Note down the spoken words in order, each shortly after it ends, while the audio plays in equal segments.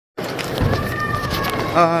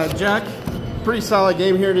Jack, pretty solid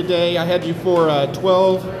game here today. I had you for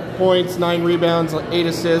 12 points, 9 rebounds, 8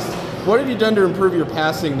 assists. What have you done to improve your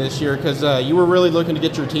passing this year? Because you were really looking to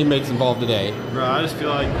get your teammates involved today. Bro, I just feel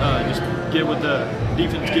like just get what the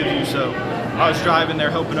defense gives you. So I was driving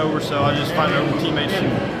there, helping over, so I just find open teammates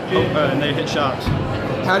and they hit shots.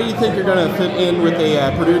 How do you think you're going to fit in with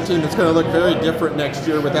a Purdue team that's going to look very different next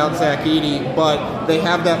year without Zach Eady, but they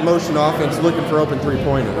have that motion offense looking for open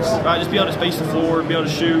three-pointers? Right, just be able to space the floor, be able to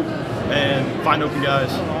shoot, and find open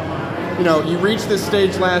guys. You know, you reached this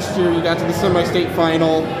stage last year, you got to the semi-state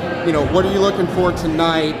final. You know, what are you looking for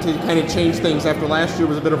tonight to kind of change things after last year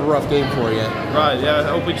was a bit of a rough game for you? Right, yeah, I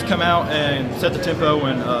hope we just come out and set the tempo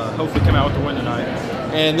and hopefully come out with the win tonight.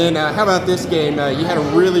 And then how about this game? You had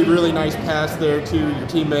a really, really nice pass there to your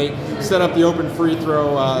teammate, set up the open free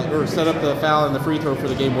throw, or set up the foul and the free throw for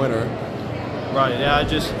the game winner. Right, yeah,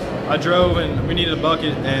 I drove and we needed a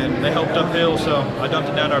bucket and they helped uphill, so I dumped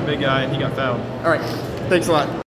it down to our big guy and he got fouled. All right, thanks a lot.